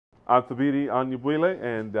I'm Thabiti Anyabwile,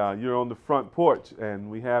 and you're on the front porch. And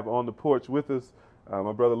we have on the porch with us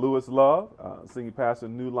my brother Lewis Love, senior pastor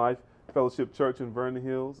of New Life Fellowship Church in Vernon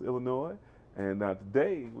Hills, Illinois. And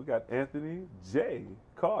today we got Anthony J.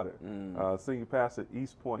 Carter, senior pastor at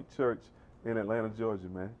East Point Church in Atlanta, Georgia,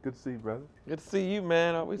 man. Good to see you, brother. Good to see you,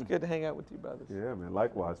 man. Always good to hang out with you, brothers. Yeah, man,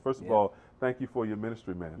 likewise. First of all, thank you for your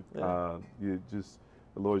ministry, man. The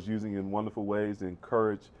Lord's using you in wonderful ways to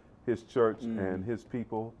encourage His church and His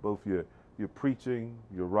people, both your preaching,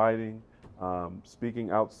 your writing,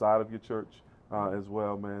 speaking outside of your church as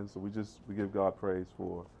well, man. So we give God praise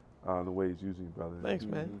for the way He's using you, brother. Thanks,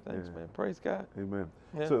 man. Thanks, man. Praise God. Amen.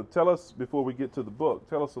 Yeah. So tell us, before we get to the book,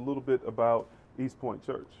 tell us a little bit about East Point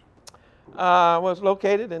Church. Well, it's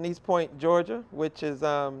located in East Point, Georgia, which is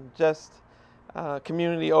just a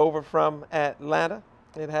community over from Atlanta.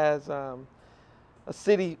 It has a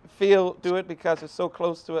city feel to it because it's so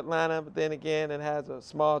close to Atlanta, but then again, it has a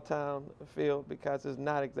small town feel because it's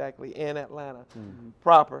not exactly in Atlanta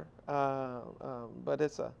proper. But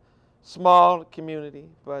it's a small community,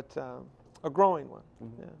 but a growing one.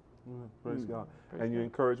 Yeah. Praise God. And you're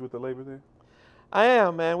encouraged with the labor there? I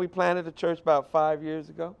am, man. We planted a church about 5 years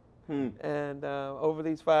ago. And over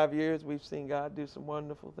these 5 years, we've seen God do some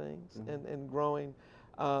wonderful things in growing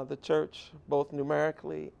the church, both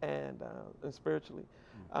numerically and spiritually.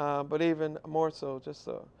 But even more so, just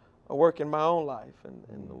a work in my own life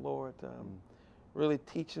and the Lord really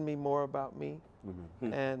teaching me more about me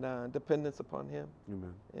and dependence upon Him.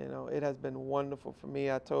 You know, it has been wonderful for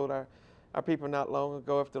me. I told our people not long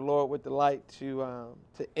ago, if the Lord would delight to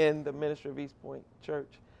end the ministry of East Point Church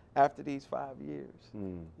after these 5 years,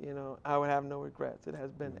 you know, I would have no regrets. It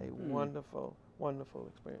has been a wonderful, wonderful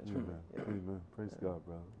experience for me. Yeah. Amen. Praise God,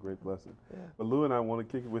 brother. Great blessing. Yeah. But Lou and I want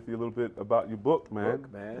to kick it with you a little bit about your book, man.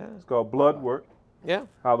 It's called Blood Work. Yeah.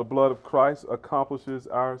 How the blood of Christ accomplishes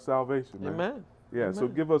our salvation, man. Amen. Yeah. Amen. So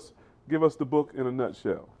give us the book in a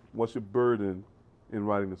nutshell. What's your burden in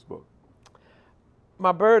writing this book?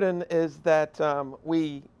 My burden is that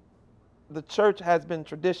the church has been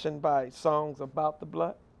traditioned by songs about the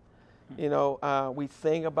blood. You know, we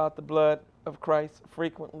sing about the blood of Christ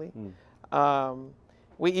frequently.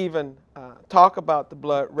 We even talk about the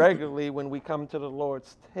blood regularly when we come to the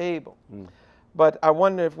Lord's table. But I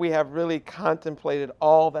wonder if we have really contemplated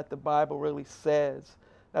all that the Bible really says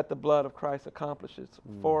that the blood of Christ accomplishes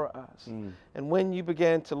for us. And when you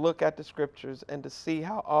begin to look at the scriptures and to see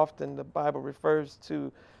how often the Bible refers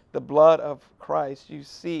to the blood of Christ, you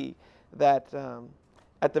see that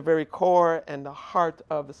at the very core and the heart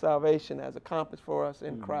of the salvation as accomplished for us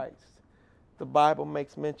in Christ, the Bible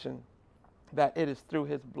makes mention that it is through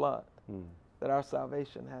His blood that our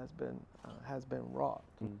salvation has been wrought.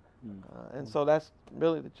 And so that's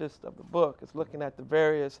really the gist of the book. It's looking at the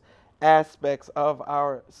various aspects of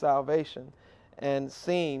our salvation and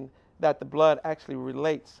seeing that the blood actually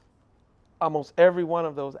relates almost every one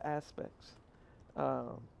of those aspects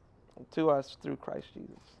to us through Christ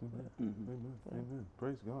Jesus. Amen.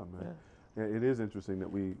 Praise God, man. Yeah, it is interesting that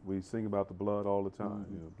we sing about the blood all the time.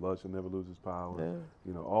 You know, blood shall never lose its power.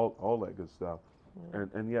 You know, all that good stuff.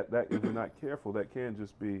 And yet, that if we're not careful, that can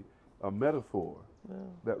just be a metaphor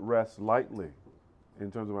that rests lightly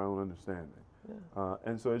in terms of our own understanding.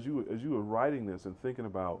 And so, as you were writing this and thinking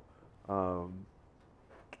about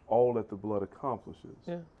all that the blood accomplishes.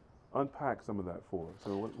 Unpack some of that for us.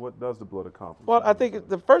 So what does the blood accomplish? Well, I think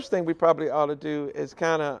the first thing we probably ought to do is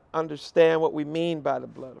kind of understand what we mean by the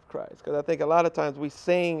blood of Christ. Because I think a lot of times we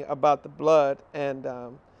sing about the blood and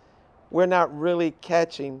we're not really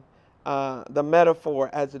catching the metaphor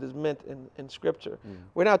as it is meant in Scripture.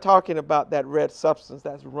 We're not talking about that red substance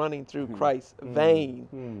that's running through Christ's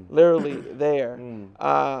vein, literally there.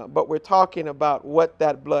 But we're talking about what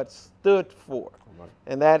that blood stood for.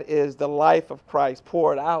 And that is the life of Christ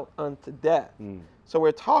poured out unto death. So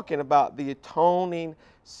we're talking about the atoning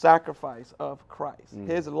sacrifice of Christ,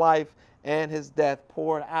 His life and His death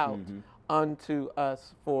poured out unto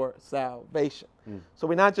us for salvation. So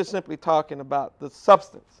we're not just simply talking about the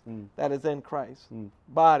substance that is in Christ's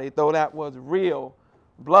body, though that was real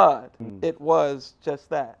blood. It was just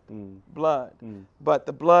that, blood. But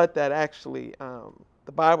the blood that actually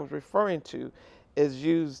the Bible is referring to is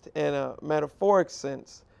used in a metaphoric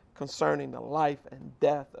sense concerning the life and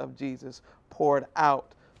death of Jesus poured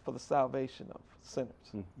out for the salvation of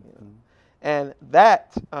sinners. You know? And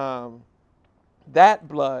that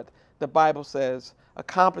blood, the Bible says,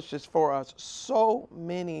 accomplishes for us so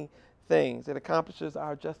many things. It accomplishes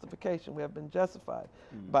our justification. We have been justified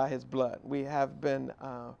by His blood. We have been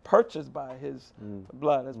purchased by His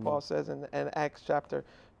blood, as Paul says in Acts chapter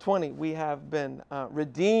 20. We have been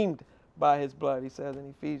redeemed by his blood. He says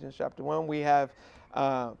in Ephesians chapter 1, we have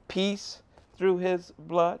peace through his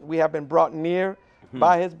blood. We have been brought near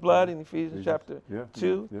by his blood in Ephesians chapter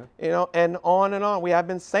 2, you know, and on. We have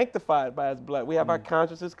been sanctified by his blood. We have our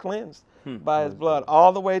consciences cleansed by his blood.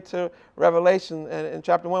 All the way to Revelation, and in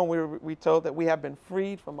chapter 1, we told that we have been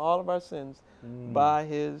freed from all of our sins by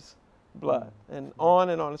his blood, and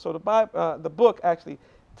on and on. And so the book actually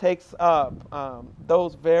takes up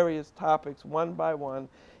those various topics one by one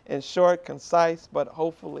in short, concise, but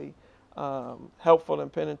hopefully helpful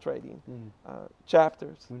and penetrating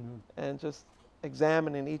chapters, and just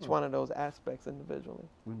examining each one of those aspects individually.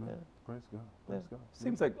 Yeah. Praise God. Praise God.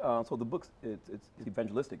 Seems like so the book's it's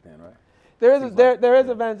evangelistic then, right? There is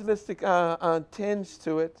evangelistic tinge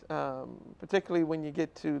to it, particularly when you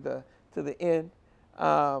get to the end.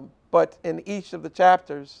 But in each of the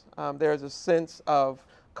chapters, there's a sense of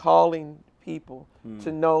calling people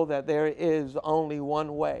to know that there is only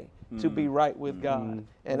one way to be right with God,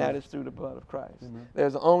 and that is through the blood of Christ.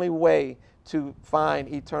 There's only way to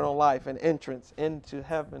find eternal life and entrance into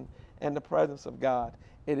heaven and the presence of God.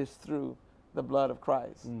 It is through the blood of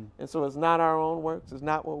Christ. And so it's not our own works. It's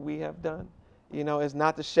not what we have done. You know, it's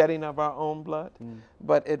not the shedding of our own blood,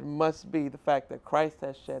 but it must be the fact that Christ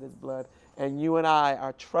has shed his blood, and you and I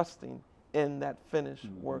are trusting in that finished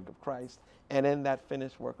work of Christ, and in that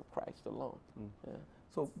finished work of Christ alone. Yeah.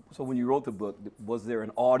 So when you wrote the book, was there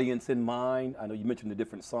an audience in mind? I know you mentioned the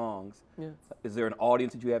different songs. Yeah. Is there an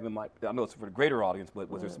audience that you have in mind? I know it's for the greater audience, but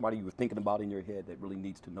was there somebody you were thinking about in your head that really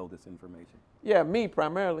needs to know this information? Yeah, me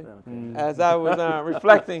primarily. As I was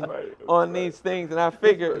reflecting on these things, and I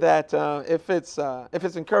figured that if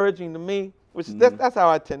it's encouraging to me, which that's how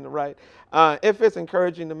I tend to write. If it's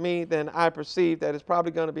encouraging to me, then I perceive that it's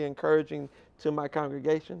probably going to be encouraging to my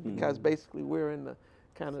congregation, because basically we're in the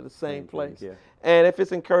kind of the same place. Yeah. And if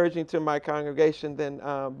it's encouraging to my congregation, then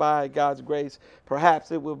by God's grace,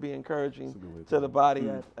 perhaps it will be encouraging to the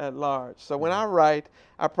body at large. So when I write,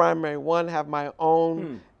 I primarily, have my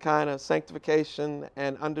own kind of sanctification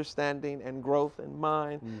and understanding and growth in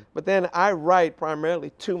mind. But then I write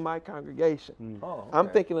primarily to my congregation. I'm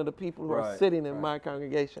thinking of the people who are sitting in my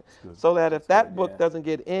congregation. So that if that book doesn't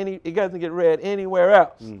get read anywhere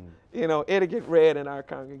else, you know, it'll get read in our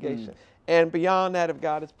congregation. And beyond that, if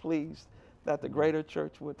God is pleased, that the greater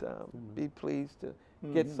church would be pleased to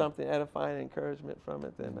get something edifying and encouragement from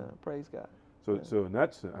it, then praise God. So in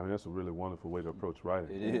that sense, I mean, that's a really wonderful way to approach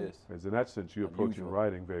writing. It is. As in that sense, you're approaching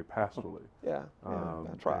writing very pastorally.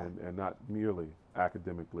 I try. And not merely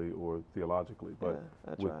academically or theologically, but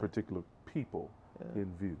with particular people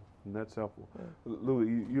in view. And that's helpful.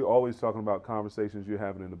 Louis, you're always talking about conversations you're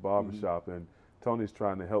having in the barbershop, and Tony's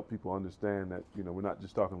trying to help people understand that, you know, we're not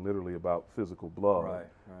just talking literally about physical blood,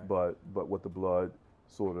 but what the blood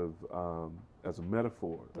sort of as a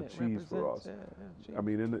metaphor achieves for us. I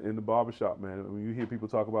mean, in the barbershop, man, when you hear people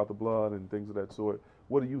talk about the blood and things of that sort,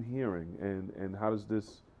 what are you hearing, and how does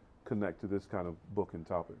this connect to this kind of book and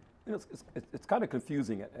topic? You know, it's kind of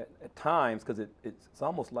confusing at times, because it's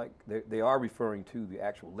almost like they are referring to the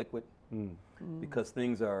actual liquid. Because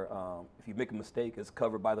things are, if you make a mistake, it's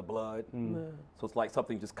covered by the blood. So it's like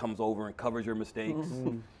something just comes over and covers your mistakes.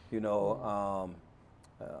 You know,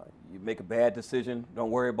 you make a bad decision,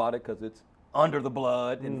 don't worry about it because it's under the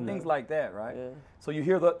blood and things like that, right? So you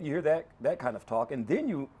hear that kind of talk, and then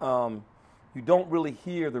you don't really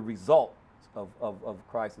hear the results of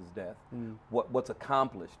Christ's death, what's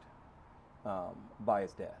accomplished by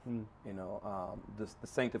his death. You know, the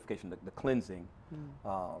sanctification, the cleansing.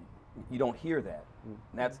 You don't hear that.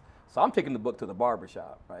 And so I'm taking the book to the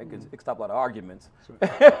barbershop, right? Because it can stop a lot of arguments.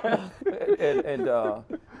 and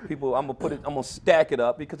people, I'm gonna stack it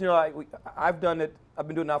up, because, you know, I've done it. I've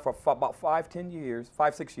been doing it now for about 5-6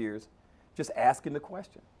 years, just asking the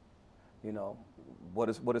question. You know, what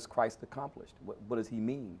is Christ accomplished? What does he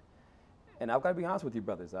mean? And I've got to be honest with you,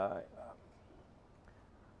 brothers. I've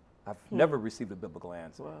never received a biblical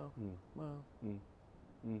answer.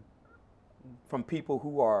 From people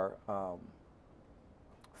who are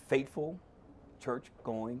faithful,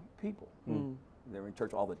 church-going people. They're in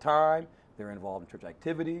church all the time. They're involved in church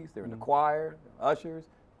activities. They're in the choir, they're ushers,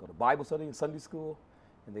 go to Bible study and Sunday school,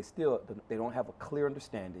 and they don't have a clear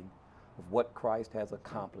understanding of what Christ has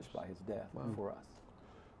accomplished by his death for us.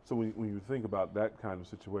 So when you think about that kind of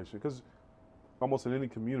situation, because almost in any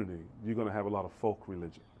community, you're going to have a lot of folk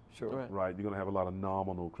religion. Right? You're going to have a lot of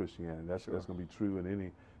nominal Christianity. That's going to be true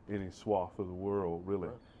in any swath of the world, really,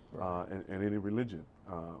 and any religion,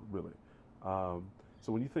 really.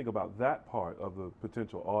 So when you think about that part of the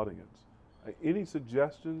potential audience, any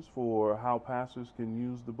suggestions for how pastors can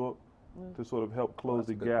use the book to sort of help close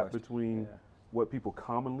the gap between what people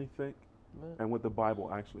commonly think and what the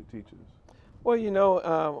Bible actually teaches? Well, you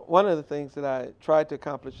know, one of the things that I tried to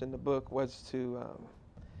accomplish in the book was to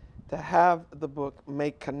have the book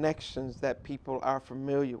make connections that people are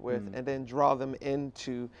familiar with, and then draw them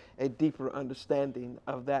into a deeper understanding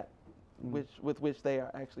of that with which they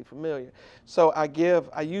are actually familiar. So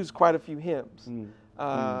I use quite a few hymns,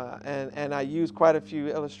 and I use quite a few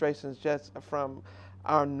illustrations just from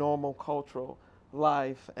our normal cultural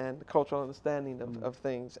life and cultural understanding of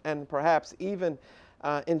things, and perhaps even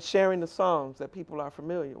in sharing the songs that people are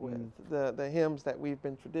familiar with, the hymns that we've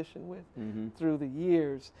been tradition with through the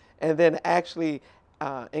years, and then actually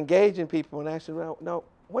engaging people and actually, no,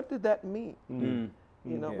 what did that mean?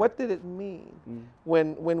 You know, what did it mean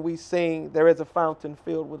when we sing, there is a fountain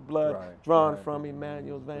filled with blood drawn from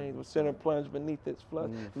Emmanuel's veins, with sinner plunged beneath its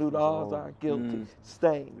flood, lewd all our guilty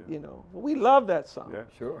stain, you know. We love that song. Yeah,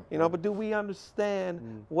 sure. You know, but do we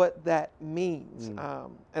understand what that means?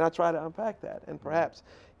 And I try to unpack that. And perhaps,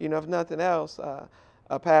 you know, if nothing else,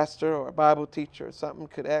 a pastor or a Bible teacher or something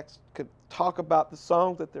could talk about the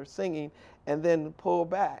songs that they're singing and then pull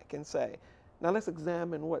back and say, now let's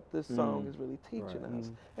examine what this song is really teaching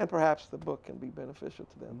us, and perhaps the book can be beneficial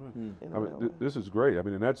to them. I mean, this is great. I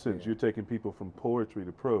mean, in that sense, you're taking people from poetry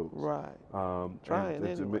to prose. Right. Trying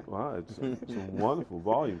it's anyway. it's a wonderful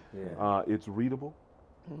volume. It's readable,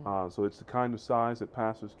 so it's the kind of size that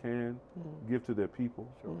pastors can give to their people.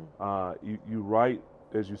 You write,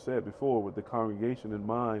 as you said before, with the congregation in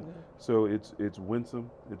mind, so it's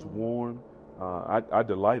winsome, it's warm. I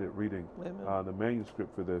delighted reading the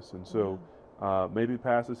manuscript for this, and so. Maybe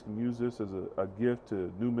pastors can use this as a gift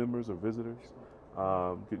to new members or visitors.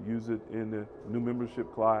 Could use it in the new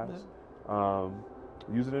membership class.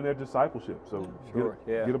 Use it in their discipleship. So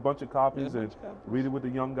get a bunch of copies and read it with the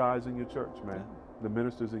young guys in your church, man. The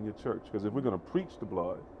ministers in your church. Because if we're going to preach the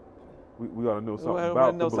blood, we ought to know something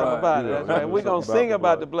about the blood. That's right. We're going to sing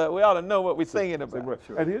about the blood. We ought to know what we're singing about.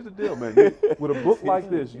 And here's the deal, man. With a book like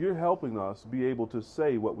this, you're helping us be able to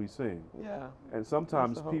say what we sing. And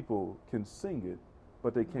sometimes people can sing it,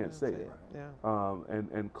 but they can't say it.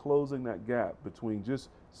 And closing that gap between just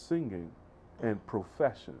singing and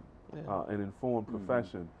profession, and informed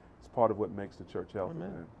profession, is part of what makes the church healthy,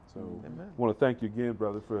 man. So I want to thank you again,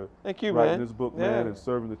 brother, for writing this book, man, and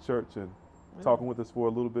serving the church and talking with us for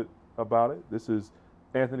a little bit about it. This is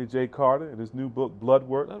Anthony J. Carter and his new book, Blood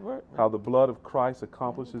Work, How the Blood of Christ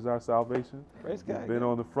Accomplishes Our Salvation. Praise God. Been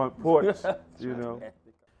on the front porch, you know.